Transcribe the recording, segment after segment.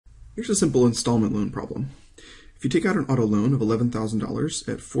Here's a simple installment loan problem. If you take out an auto loan of $11,000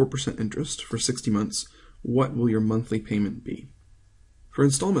 at 4% interest for 60 months, what will your monthly payment be? For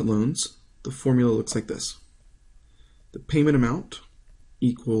installment loans, the formula looks like this. The payment amount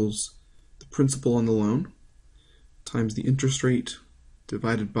equals the principal on the loan times the interest rate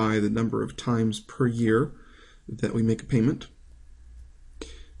divided by the number of times per year that we make a payment,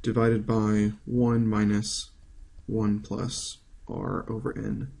 divided by 1 minus 1 plus r over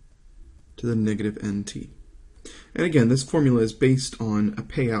n to the negative nt. And again, this formula is based on a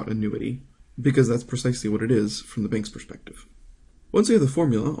payout annuity because that's precisely what it is from the bank's perspective. Once we have the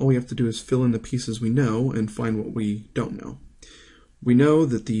formula, all we have to do is fill in the pieces we know and find what we don't know. We know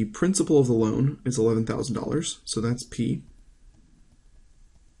that the principal of the loan is $11,000, so that's P.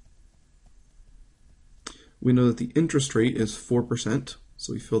 We know that the interest rate is 4%,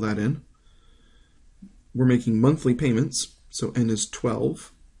 so we fill that in. We're making monthly payments, so N is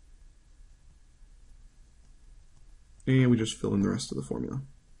 12. And we just fill in the rest of the formula.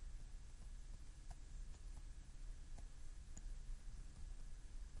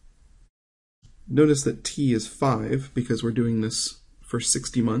 Notice that T is 5 because we're doing this for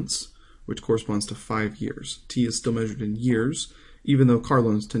 60 months, which corresponds to 5 years. T is still measured in years, even though car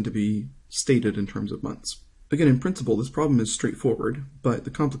loans tend to be stated in terms of months. Again, in principle, this problem is straightforward, but the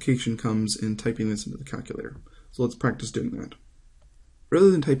complication comes in typing this into the calculator. So let's practice doing that. Rather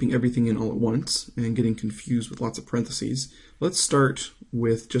than typing everything in all at once and getting confused with lots of parentheses, let's start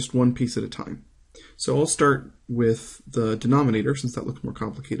with just one piece at a time. So I'll start with the denominator, since that looks more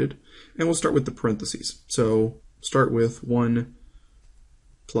complicated, and we'll start with the parentheses. So start with 1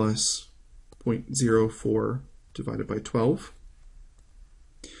 plus 0.04 divided by 12.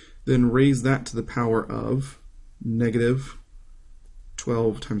 Then raise that to the power of negative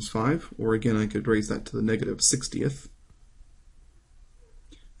 12 times 5, or again I could raise that to the negative 60th,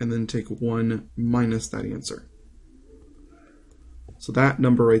 and then take 1 minus that answer. So that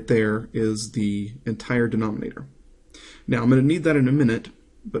number right there is the entire denominator. Now I'm going to need that in a minute,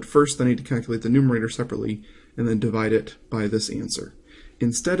 but first I need to calculate the numerator separately and then divide it by this answer.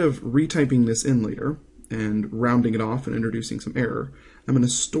 Instead of retyping this in later and rounding it off and introducing some error, I'm going to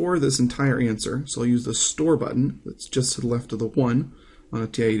store this entire answer, so I'll use the store button that's just to the left of the 1 on a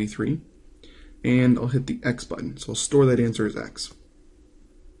TI-83, and I'll hit the X button, so I'll store that answer as X.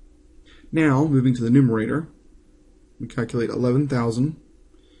 Now, moving to the numerator, we calculate 11,000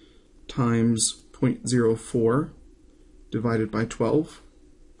 times 0.04 divided by 12,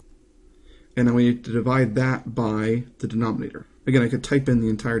 and then we need to divide that by the denominator. Again, I could type in the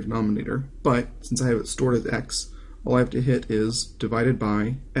entire denominator, but since I have it stored as X, all I have to hit is divided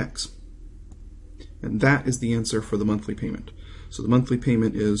by X. And that is the answer for the monthly payment. So the monthly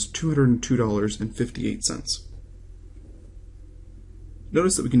payment is $202.58.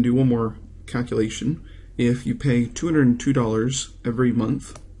 Notice that we can do one more calculation. If you pay $202 every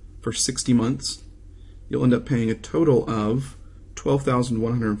month for 60 months, you'll end up paying a total of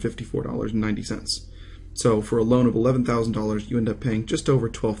 $12,154.90. So for a loan of $11,000, you end up paying just over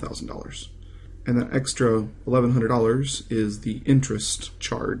 $12,000. And that extra $1,100 is the interest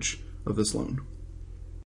charge of this loan.